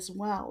that as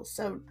well.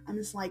 So I'm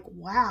just like,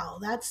 wow,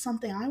 that's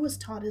something I was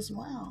taught as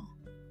well.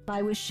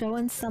 I was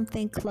showing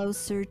something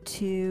closer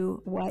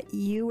to what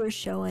you were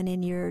showing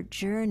in your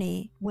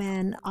journey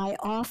when I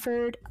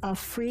offered a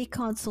free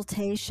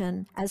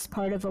consultation as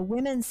part of a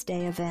Women's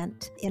Day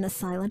event in a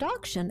silent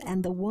auction.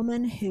 And the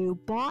woman who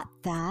bought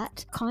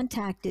that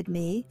contacted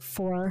me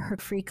for her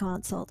free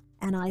consult.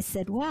 And I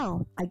said,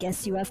 well, I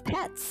guess you have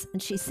pets.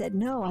 And she said,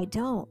 no, I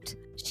don't.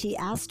 She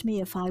asked me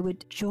if I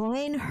would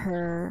join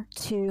her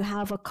to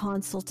have a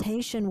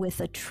consultation with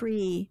a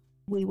tree.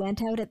 We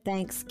went out at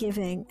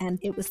Thanksgiving, and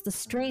it was the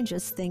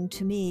strangest thing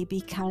to me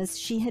because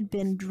she had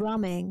been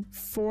drumming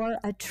for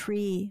a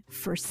tree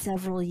for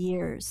several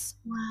years.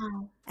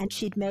 Wow. And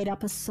she'd made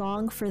up a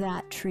song for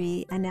that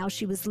tree, and now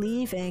she was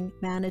leaving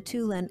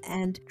Manitoulin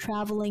and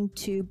traveling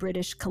to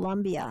British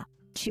Columbia.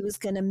 She was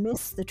going to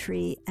miss the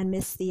tree and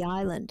miss the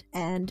island,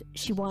 and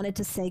she wanted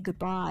to say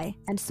goodbye.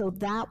 And so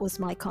that was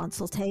my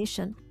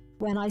consultation.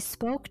 When I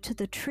spoke to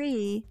the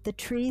tree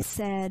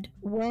said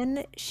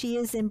when she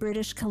is in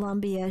British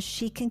Columbia,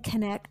 she can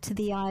connect to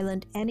the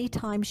island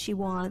anytime she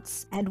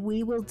wants, and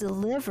we will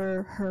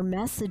deliver her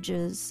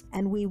messages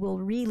and we will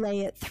relay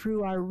it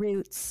through our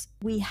roots.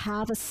 We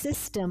have a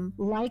system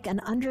like an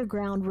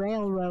underground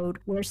railroad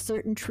where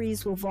certain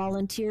trees will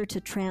volunteer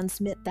to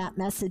transmit that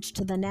message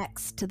to the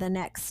next, to the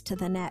next, to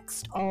the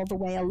next, all the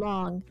way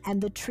along. And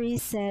the tree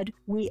said,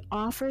 we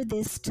offer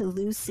this to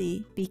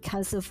Lucy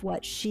because of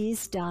what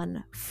she's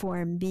done for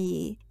for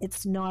me.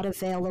 It's not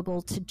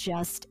available to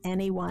just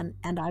anyone,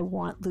 and I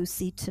want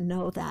Lucy to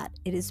know that.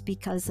 It is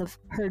because of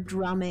her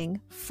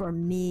drumming for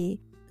me.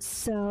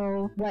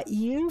 So what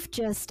you've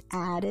just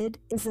added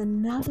is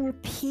another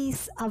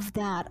piece of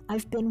that.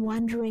 I've been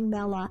wondering,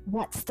 Mela,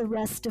 what's the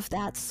rest of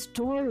that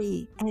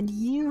story? And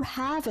you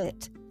have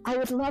it. I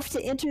would love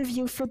to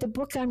interview for the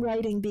book I'm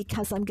writing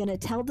because I'm going to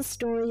tell the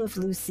story of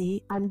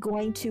Lucy. I'm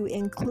going to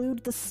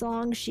include the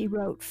song she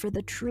wrote for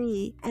the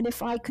tree. And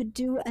if I could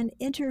do an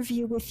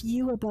interview with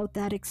you about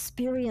that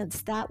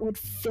experience, that would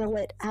fill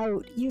it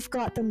out. You've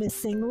got the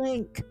missing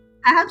link.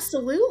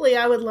 Absolutely.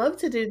 I would love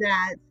to do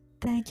that.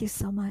 Thank you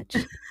so much.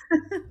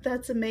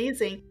 That's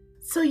amazing.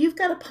 So you've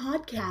got a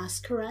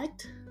podcast,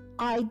 correct?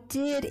 I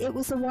did. It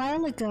was a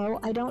while ago.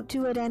 I don't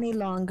do it any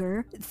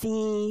longer.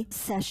 The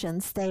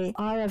sessions, they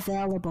are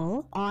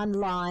available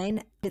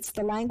online. It's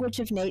The Language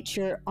of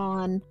Nature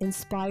on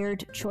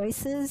Inspired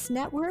Choices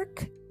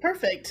Network.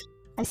 Perfect.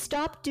 I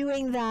stopped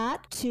doing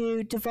that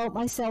to devote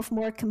myself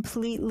more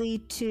completely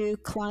to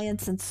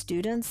clients and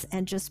students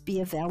and just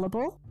be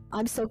available.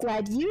 I'm so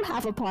glad you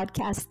have a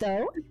podcast,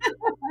 though,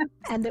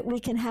 and that we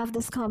can have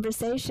this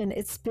conversation.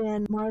 It's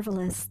been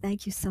marvelous.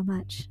 Thank you so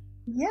much.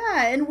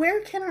 Yeah, and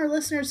where can our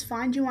listeners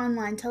find you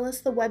online? Tell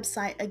us the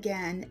website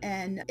again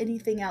and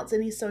anything else,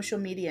 any social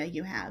media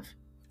you have.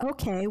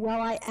 Okay,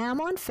 well, I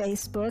am on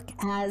Facebook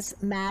as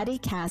Maddie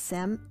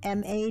Kassem,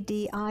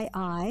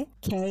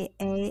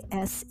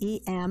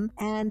 MADIIKASEM,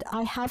 and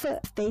I have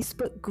a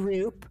Facebook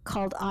group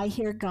called I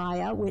Hear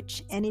Gaia,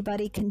 which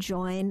anybody can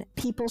join.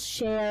 People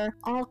share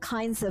all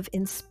kinds of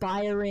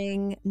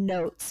inspiring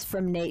notes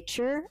from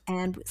nature,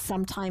 and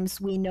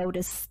sometimes we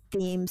notice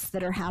themes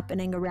that are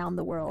happening around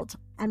the world.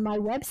 And my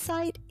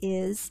website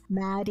is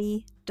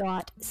maddie.ca.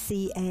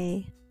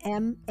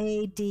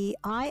 MADII.ca.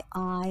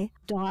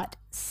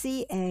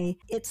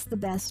 It's the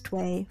best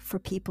way for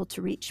people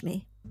to reach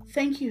me.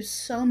 Thank you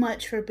so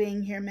much for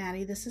being here,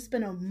 Maddie. This has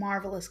been a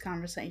marvelous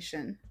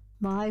conversation.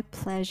 My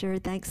pleasure.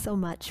 Thanks so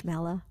much,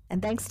 Mela.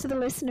 And thanks to the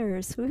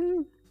listeners.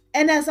 Woohoo!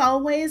 And as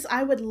always,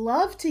 I would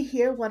love to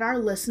hear what our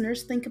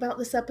listeners think about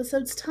this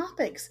episode's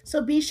topics.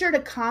 So be sure to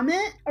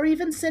comment or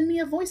even send me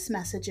a voice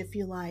message if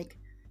you like.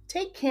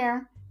 Take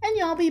care, and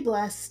y'all be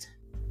blessed.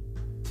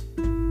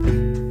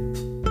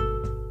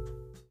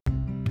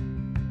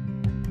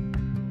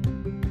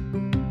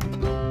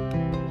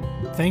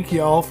 Thank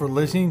you all for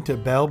listening to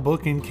Bell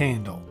Book and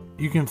Candle.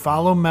 You can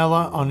follow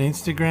Mela on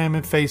Instagram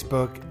and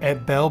Facebook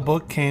at Bell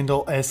Book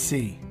Candle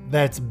SC.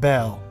 That's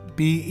Bell,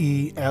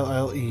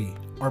 Belle,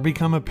 or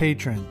become a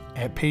patron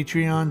at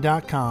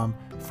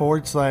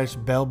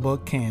patreon.com/Bell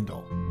Book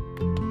Candle.